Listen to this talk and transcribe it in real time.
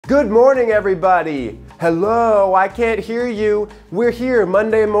Good morning, everybody. Hello, I can't hear you. We're here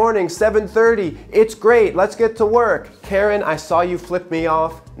Monday morning, 7:30. It's great, let's get to work. Karen, I saw you flip me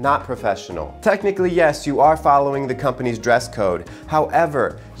off. Not professional. Technically, yes, you are following the company's dress code.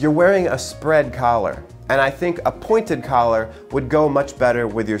 However, you're wearing a spread collar. And I think a pointed collar would go much better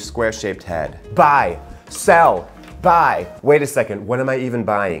with your square-shaped head. Buy, sell, buy. Wait a second, what am I even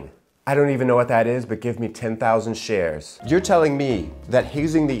buying? I don't even know what that is, but give me 10,000 shares. You're telling me that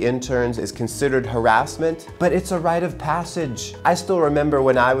hazing the interns is considered harassment? But it's a rite of passage. I still remember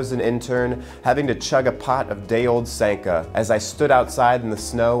when I was an intern having to chug a pot of day-old Sanka as I stood outside in the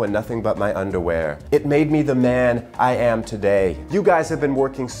snow in nothing but my underwear. It made me the man I am today. You guys have been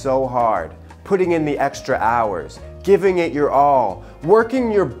working so hard, putting in the extra hours, giving it your all,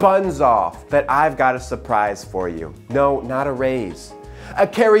 working your buns off, that I've got a surprise for you. No, not a raise. A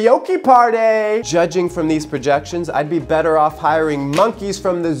karaoke party! Judging from these projections, I'd be better off hiring monkeys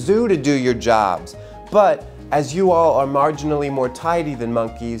from the zoo to do your jobs. But as you all are marginally more tidy than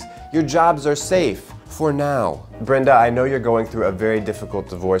monkeys, your jobs are safe. For now. Brenda, I know you're going through a very difficult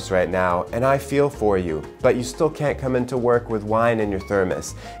divorce right now, and I feel for you, but you still can't come into work with wine in your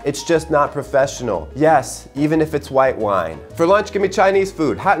thermos. It's just not professional. Yes, even if it's white wine. For lunch, give me Chinese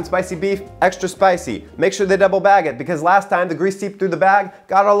food, hot and spicy beef, extra spicy. Make sure they double bag it, because last time the grease seeped through the bag,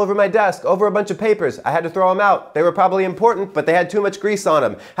 got all over my desk, over a bunch of papers. I had to throw them out. They were probably important, but they had too much grease on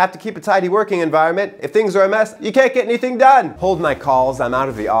them. Have to keep a tidy working environment. If things are a mess, you can't get anything done. Hold my calls, I'm out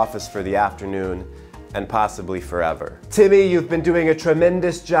of the office for the afternoon. And possibly forever. Timmy, you've been doing a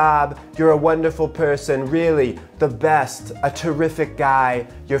tremendous job. You're a wonderful person, really, the best, a terrific guy.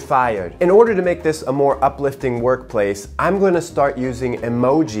 You're fired. In order to make this a more uplifting workplace, I'm going to start using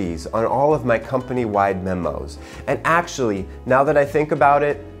emojis on all of my company-wide memos. And actually, now that I think about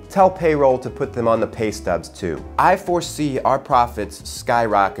it, tell payroll to put them on the pay stubs too. I foresee our profits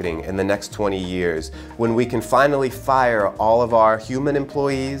skyrocketing in the next 20 years when we can finally fire all of our human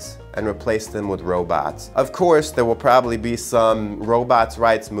employees and replace them with robots. Of course, there will probably be some robots'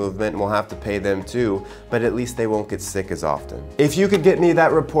 rights movement and we'll have to pay them too, but at least they won't get sick as often. If you could get me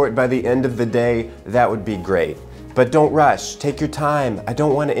that report by the end of the day, that would be great. But don't rush, take your time. I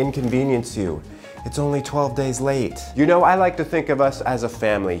don't want to inconvenience you. It's only 12 days late. You know, I like to think of us as a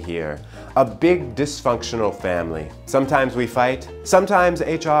family here. A big dysfunctional family. Sometimes we fight, sometimes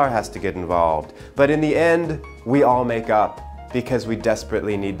HR has to get involved, but in the end, we all make up because we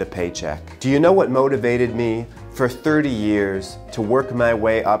desperately need the paycheck. Do you know what motivated me for 30 years to work my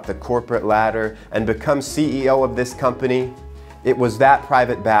way up the corporate ladder and become CEO of this company? It was that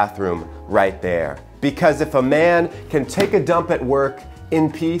private bathroom right there. Because if a man can take a dump at work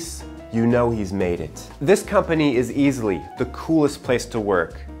in peace, you know he's made it. This company is easily the coolest place to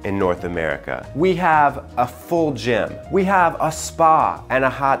work in North America. We have a full gym. We have a spa and a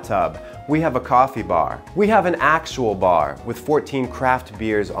hot tub. We have a coffee bar. We have an actual bar with 14 craft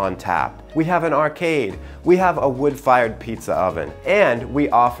beers on tap. We have an arcade. We have a wood-fired pizza oven. And we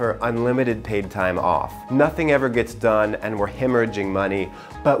offer unlimited paid time off. Nothing ever gets done and we're hemorrhaging money,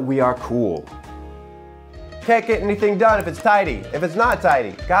 but we are cool. Can't get anything done if it's tidy. If it's not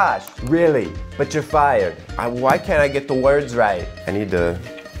tidy, gosh, really? But you're fired. Why can't I get the words right? I need to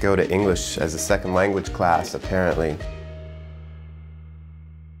go to English as a second language class, apparently.